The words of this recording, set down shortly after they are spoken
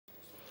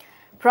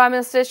Prime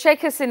Minister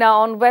Sheikh Hasina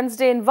on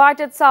Wednesday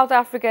invited South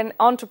African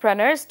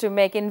entrepreneurs to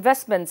make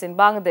investments in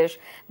Bangladesh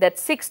that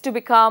seeks to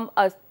become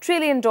a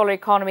trillion-dollar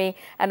economy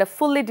and a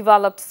fully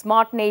developed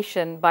smart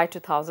nation by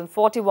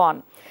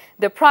 2041.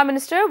 The Prime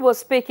Minister was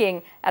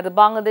speaking at the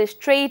Bangladesh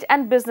Trade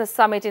and Business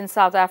Summit in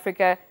South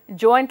Africa,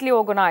 jointly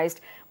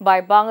organized by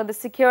Bangladesh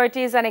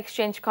Securities and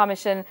Exchange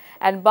Commission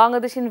and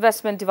Bangladesh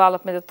Investment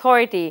Development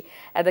Authority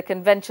at the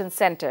Convention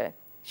Center.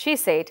 She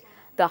said,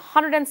 the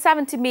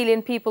 170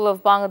 million people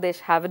of Bangladesh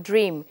have a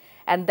dream,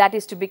 and that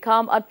is to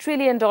become a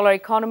trillion-dollar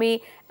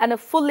economy and a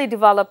fully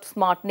developed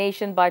smart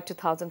nation by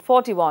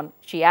 2041,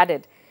 she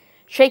added.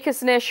 Sheikh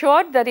Hasina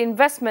assured that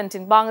investment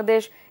in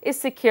Bangladesh is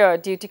secure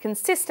due to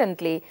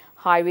consistently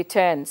high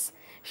returns.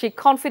 She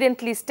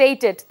confidently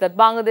stated that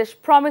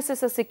Bangladesh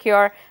promises a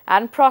secure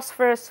and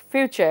prosperous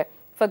future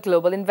for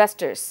global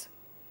investors.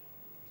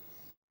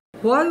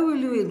 Why will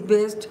you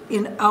invest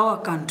in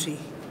our country?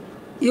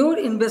 Your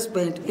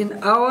investment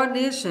in our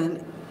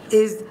nation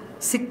is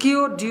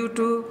secure due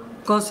to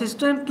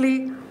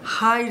consistently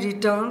high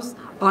returns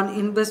on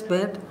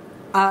investment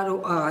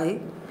 (ROI).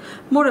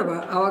 Moreover,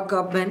 our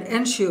government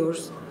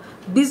ensures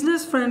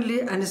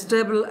business-friendly and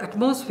stable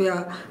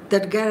atmosphere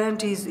that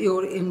guarantees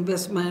your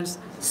investment's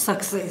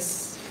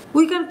success.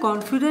 We can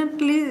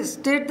confidently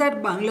state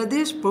that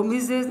Bangladesh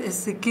promises a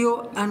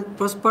secure and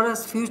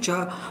prosperous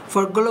future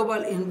for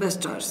global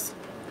investors.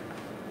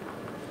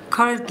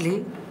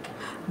 Currently,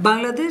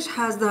 Bangladesh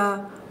has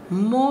the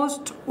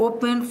most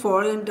open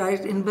foreign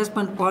direct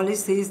investment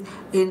policies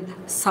in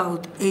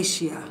South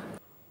Asia.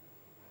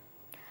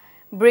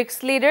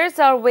 BRICS leaders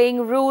are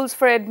weighing rules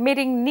for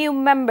admitting new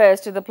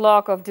members to the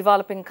bloc of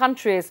developing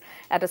countries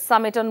at a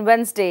summit on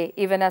Wednesday,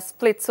 even as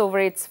splits over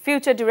its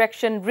future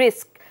direction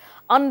risk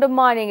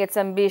undermining its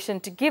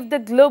ambition to give the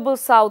global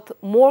south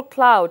more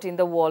clout in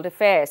the world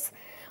affairs.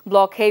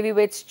 Bloc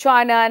heavyweights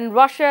China and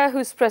Russia,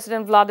 whose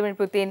President Vladimir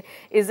Putin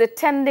is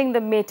attending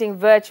the meeting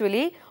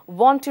virtually,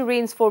 want to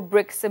reinforce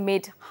BRICS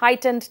amid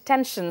heightened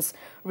tensions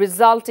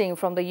resulting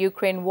from the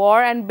Ukraine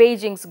war and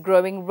Beijing's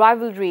growing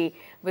rivalry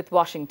with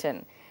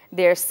Washington.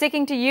 They are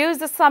seeking to use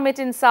the summit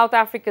in South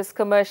Africa's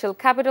commercial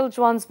capital,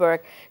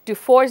 Johannesburg, to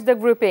force the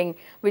grouping,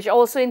 which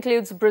also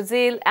includes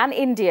Brazil and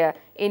India,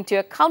 into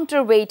a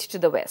counterweight to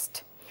the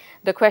West.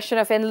 The question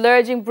of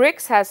enlarging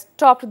BRICS has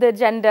topped the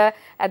agenda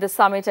at the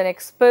summit and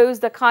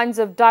exposed the kinds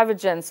of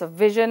divergence of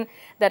vision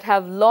that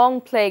have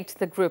long plagued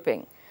the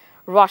grouping.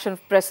 Russian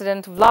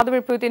President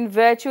Vladimir Putin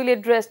virtually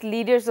addressed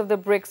leaders of the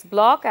BRICS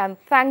bloc and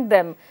thanked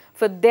them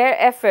for their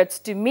efforts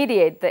to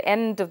mediate the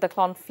end of the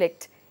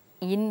conflict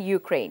in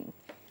Ukraine.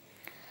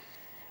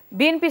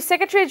 BNP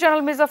Secretary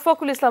General Mirza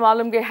Fakhrul Islam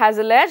Alamgir has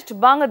alleged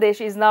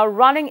Bangladesh is now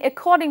running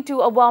according to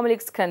Awami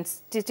League's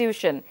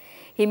constitution.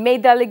 He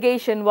made the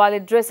allegation while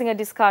addressing a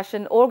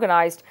discussion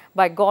organized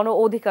by Gano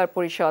Odhikar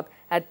Porishad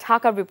at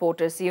Dhaka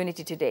Reporters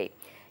Unity today.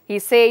 He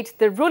said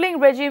the ruling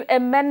regime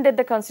amended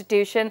the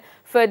constitution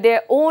for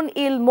their own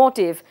ill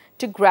motive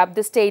to grab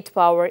the state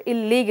power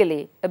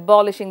illegally,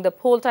 abolishing the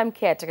full-time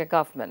caretaker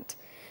government.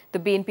 The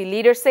BNP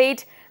leader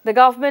said the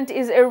government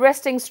is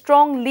arresting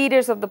strong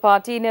leaders of the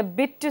party in a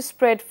bid to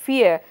spread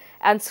fear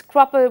and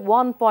scrap a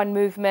one-point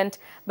movement,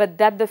 but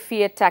that the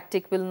fear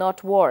tactic will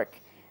not work.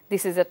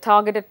 This is a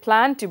targeted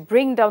plan to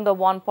bring down the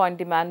one-point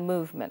demand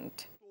movement.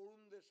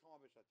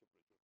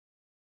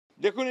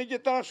 দেখুন এই যে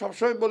তারা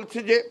সবসময় বলছে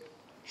যে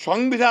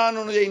সংবিধান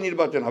অনুযায়ী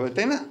নির্বাচন হবে,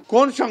 তাই না?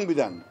 কোন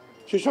সংবিধান?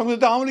 সেই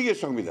সংবিধান আওয়ামী লীগের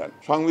সংবিধান।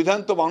 সংবিধান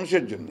তো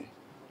মানুষের জন্য,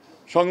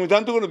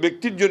 সংবিধান তো কোনো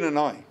ব্যক্তির জন্য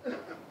নয়।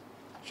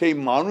 সেই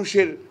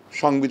মানুষের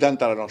সংবিধান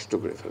তারা নষ্ট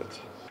করে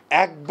ফেলেছে।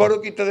 একবারও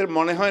কি তাদের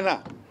মনে হয় না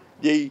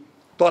যে এই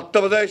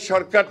তত্ত্বাবধায়ক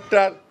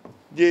সরকারটার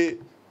যে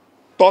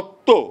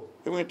তত্ত্ব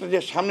এবং এটা যে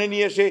সামনে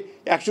নিয়ে এসে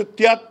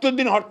 173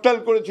 দিন হরতাল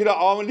করেছিল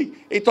আওয়ামী লীগ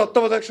এই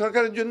তত্ত্বাবধায়ক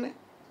সরকারের জন্য,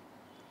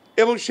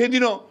 এবং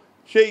সেদিনও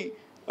সেই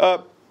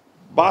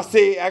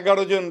বাসে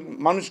 11 জন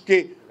মানুষকে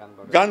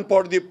গান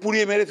পড় দিয়ে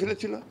পুড়িয়ে মেরে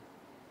ফেলেছিল?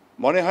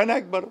 মনে হয় না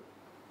একবারও?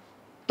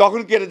 তখন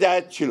কি এটা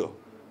জায়েজ ছিল?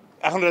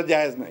 এখন এটা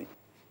জায়েজ নাই।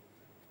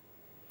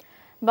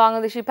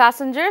 Bangladeshi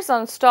passengers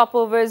on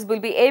stopovers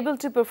will be able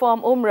to perform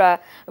Umrah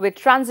with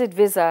transit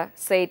visa,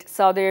 said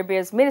Saudi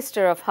Arabia's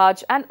Minister of Hajj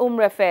and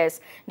Umrah Affairs,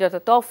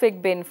 Dr. Tawfiq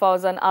bin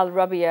Fawzan Al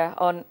Rabi'a,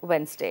 on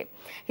Wednesday.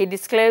 He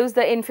disclosed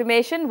the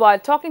information while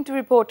talking to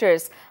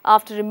reporters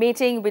after a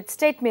meeting with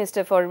State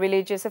Minister for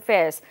Religious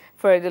Affairs,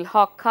 Faridul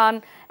Haq Khan,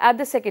 at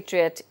the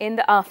Secretariat in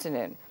the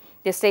afternoon.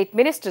 The State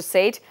Minister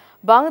said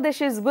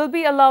Bangladeshis will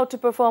be allowed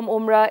to perform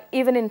Umrah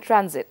even in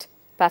transit.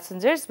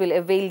 Passengers will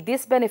avail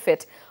this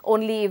benefit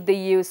only if they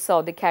use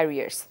Saudi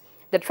carriers.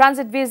 The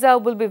transit visa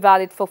will be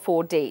valid for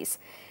 4 days.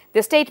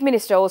 The State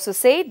Minister also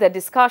said that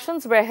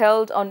discussions were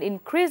held on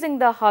increasing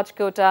the Hajj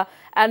quota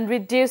and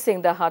reducing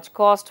the Hajj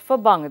cost for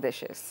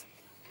Bangladeshis.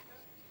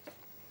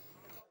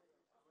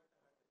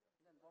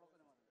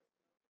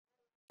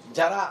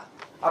 যারা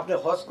আপনি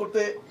হজ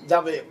করতে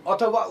যাবে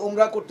অথবা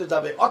উমরা করতে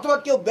যাবে অথবা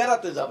কেউ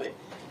বেড়াতে যাবে,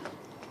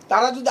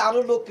 তারা যদি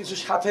আরো লোক কিছু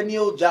সাথে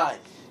নিয়েও যায়,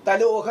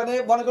 তাহলে ওখানে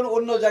মনে করেন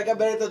অন্য জায়গায়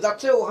বেড়াতে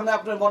যাচ্ছে, ওখানে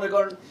আপনার মনে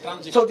করেন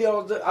সৌদি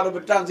আরবে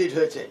ট্রানজিট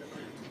হয়েছে,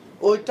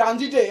 ওই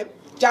ট্রানজিটে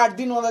 4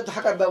 দিন ওনাদের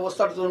থাকার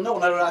ব্যবস্থার জন্য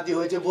ওনারা রাজি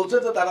হয়েছে, বলছে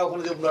তো তারা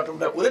ওখানে যে উমরা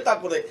টুমরা করে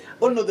তারপরে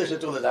অন্য দেশে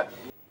চলে যায়।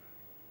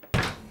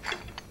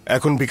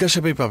 এখন বিকাশ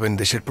অ্যাপেই পাবেন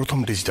দেশের প্রথম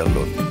digital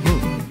loan.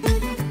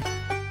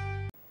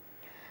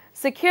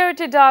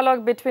 Security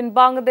dialogue between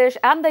Bangladesh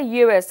and the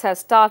US has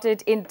started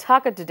in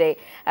Dhaka today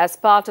as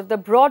part of the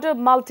broader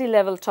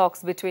multi-level talks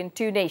between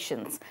two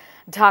nations.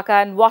 Dhaka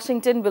and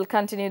Washington will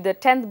continue the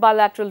 10th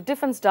bilateral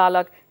defense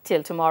dialogue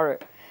till tomorrow.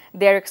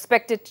 They are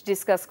expected to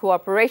discuss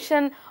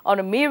cooperation on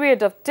a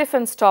myriad of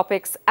defense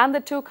topics and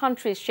the two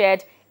countries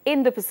shared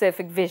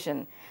Indo-Pacific vision.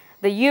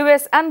 The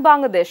US and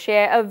Bangladesh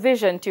share a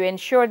vision to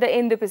ensure the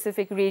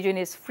Indo-Pacific region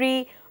is free,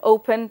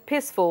 open,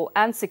 peaceful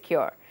and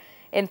secure.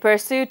 In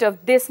pursuit of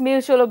these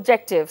mutual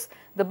objectives,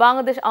 the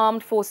Bangladesh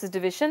Armed Forces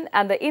Division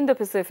and the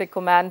Indo-Pacific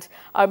Command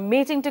are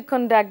meeting to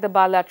conduct the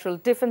bilateral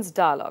defense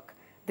dialogue.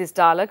 This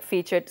dialogue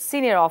featured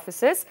senior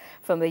officers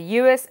from the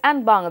US and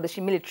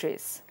Bangladeshi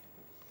militaries.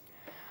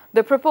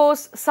 The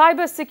proposed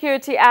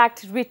Cybersecurity Act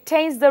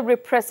retains the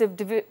repressive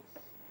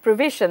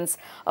provisions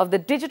of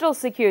the Digital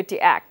Security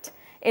Act.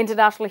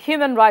 International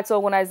human rights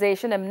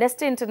organization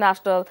Amnesty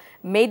International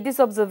made this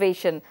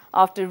observation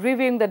after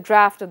reviewing the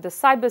draft of the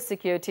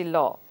cybersecurity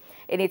law.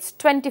 In its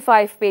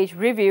 25-page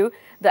review,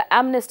 the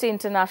Amnesty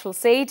International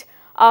said,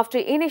 after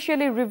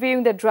initially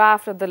reviewing the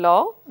draft of the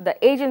law, the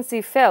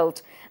agency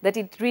felt that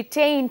it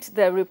retained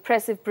the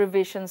repressive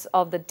provisions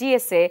of the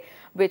DSA,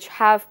 which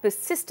have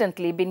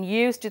persistently been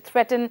used to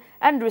threaten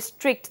and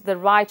restrict the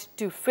right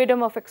to freedom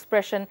of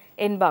expression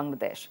in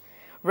Bangladesh.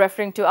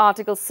 Referring to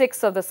Article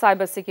 6 of the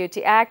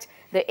Cybersecurity Act,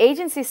 the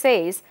agency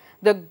says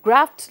the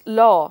draft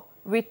law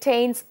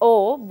retains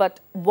all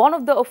but one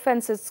of the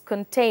offences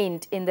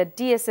contained in the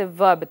DSA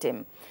verbatim.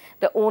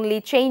 The only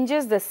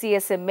changes the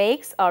CSA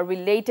makes are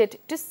related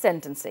to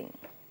sentencing.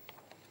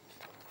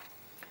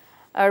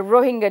 A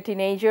Rohingya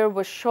teenager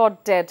was shot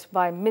dead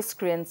by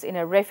miscreants in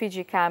a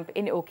refugee camp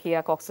in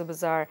Ukhia, Cox's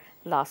Bazar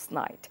last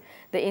night.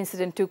 The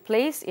incident took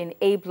place in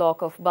A block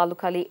of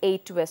Balukhali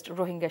 8 West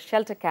Rohingya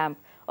shelter camp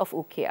of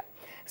Ukhia.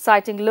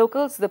 Citing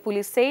locals, the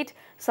police said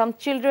some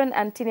children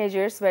and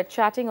teenagers were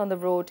chatting on the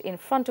road in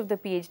front of the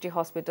PhD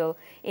hospital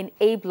in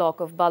A block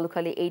of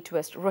Balukhali 8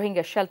 West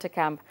Rohingya shelter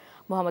camp.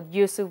 Mohammad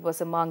Yusuf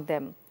was among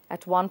them.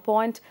 At one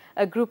point,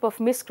 a group of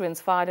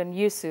miscreants fired on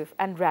Yusuf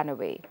and ran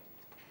away.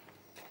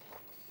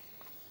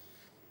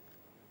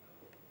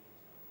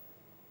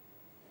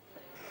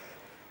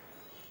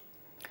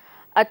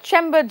 A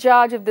chamber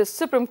judge of the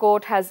Supreme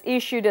Court has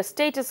issued a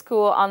status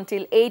quo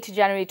until 8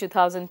 January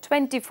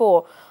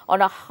 2024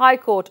 on a High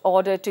Court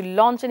order to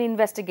launch an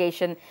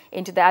investigation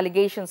into the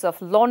allegations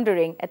of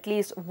laundering at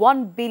least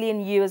 $1 billion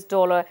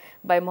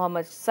by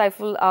Mohammad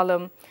Saiful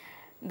Alam,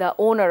 the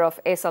owner of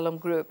S. Alam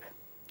Group.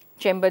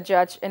 Chamber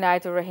Judge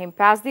Inayatur Rahim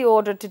passed the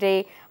order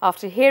today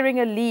after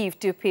hearing a leave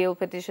to appeal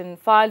petition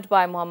filed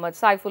by Mohammad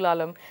Saiful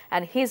Alam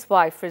and his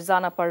wife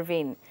Farzana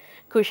Parveen.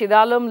 Khurshid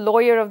Alam,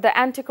 lawyer of the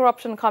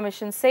Anti-Corruption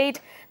Commission, said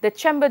the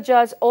chamber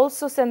judge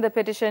also sent the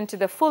petition to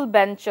the full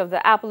bench of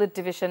the Appellate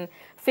Division,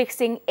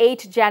 fixing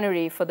 8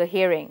 January for the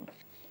hearing.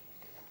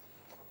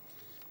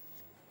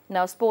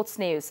 Now, sports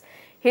news.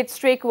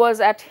 Hitstreak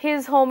was at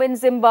his home in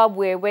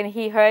Zimbabwe when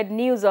he heard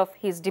news of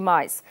his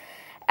demise.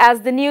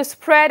 As the news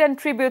spread and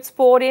tributes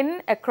poured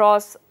in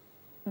across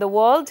the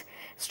world,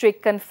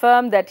 Strick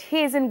confirmed that he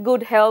is in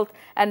good health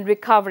and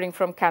recovering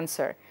from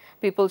cancer.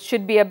 People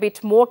should be a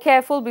bit more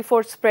careful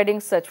before spreading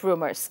such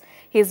rumors.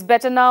 He is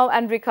better now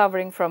and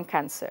recovering from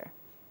cancer.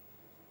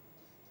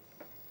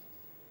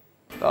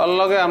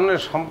 আল্লাহকে আপনার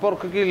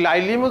সম্পর্ক কি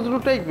লাইলি মজনু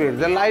টাইপের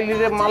যে লাইলি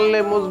রে মারলে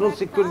Majnu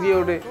secure দিয়ে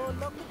ওঠে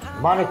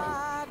মানে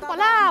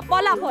পলা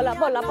পলা পলা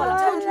পলা পলা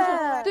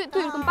তুই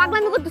তুই এরকম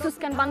পাগলামি করতেছিস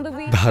কেন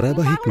বান্ধবী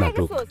ধারাবাহিক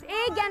নাটক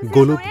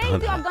গোলক ধাঁধা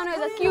তুই অজ্ঞান হয়ে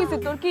যাস কি হইছে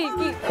তোর কি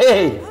কি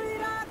এই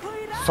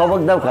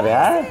সবক দাও করে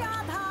হ্যাঁ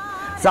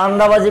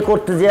চান্দাবাজি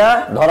করতে যা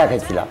ধরা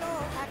খাইছিলাম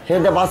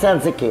সেটা বাসে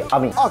আনছে কি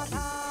আমি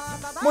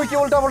মুই কি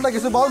উল্টা পাল্টা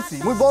কিছু বলছি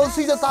মুই বলছি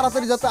যে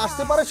তাড়াতাড়ি যাতে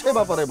আসতে পারে সে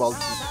ব্যাপারে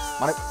বলছি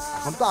মানে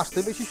এখন তো আসতে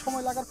বেশি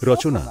সময় লাগার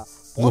রচনা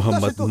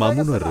মোহাম্মদ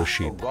মামুনুর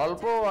রশিদ,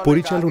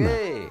 পরিচালনা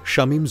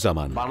শামীম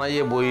জামান।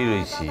 বানাইয়ে বই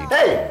রইছি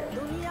এই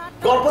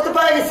গল্প তো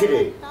পাই গেছি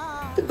রে,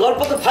 গল্প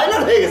তো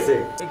ফাইনাল হয়ে গেছে।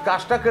 এই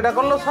কাজটা কেডা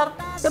করলো স্যার?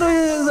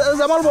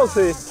 জামাল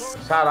বলছে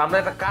স্যার আমরা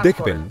একটা কাজ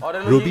দেখবেন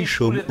রবি,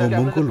 সোম ও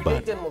মঙ্গলবার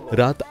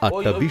রাত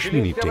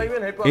 8:20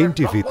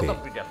 NTV-তে।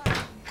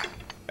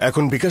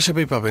 এখন বিকাশ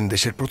অ্যাপেই পাবেন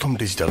দেশের প্রথম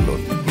ডিজিটাল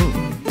লোন।